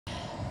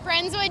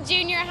Friendswood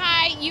Junior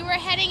High, you were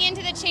heading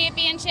into the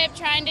championship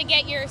trying to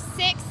get your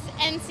 6th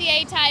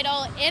NCA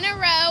title in a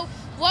row.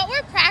 What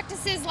were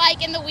practices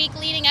like in the week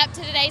leading up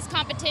to today's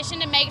competition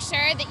to make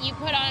sure that you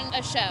put on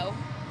a show?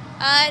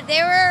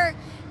 They were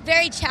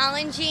very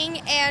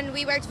challenging and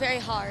we worked very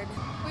hard.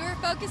 We were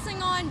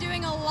focusing on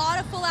doing a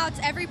lot of full outs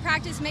every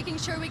practice, making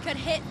sure we could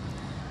hit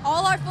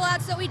all our full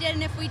outs that we did,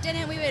 and if we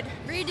didn't, we would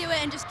redo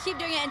it and just keep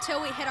doing it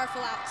until we hit our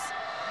full outs.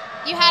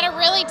 You had a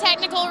really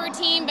technical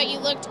routine, but you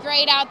looked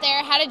great out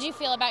there. How did you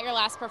feel about your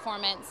last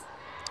performance?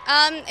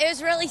 It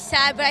was really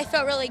sad, but I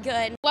felt really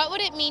good. What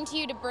would it mean to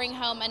you to bring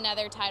home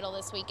another title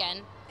this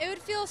weekend? It would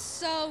feel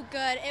so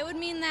good. It would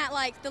mean that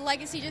the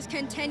legacy just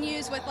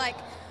continues with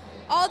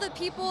all the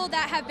people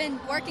that have been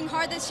working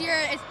hard this year.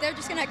 They're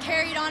just going to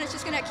carry it on. It's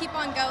just going to keep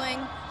on going.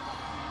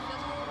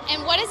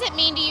 And what does it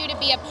mean to you to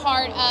be a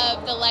part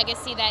of the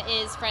legacy that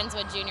is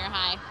Friendswood Junior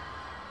High?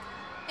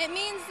 It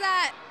means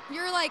that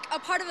you're a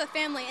part of a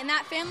family, and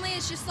that family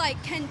is just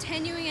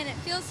continuing, and it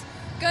feels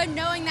good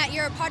knowing that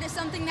you're a part of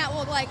something that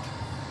will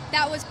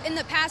that was in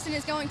the past and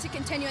is going to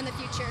continue in the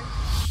future.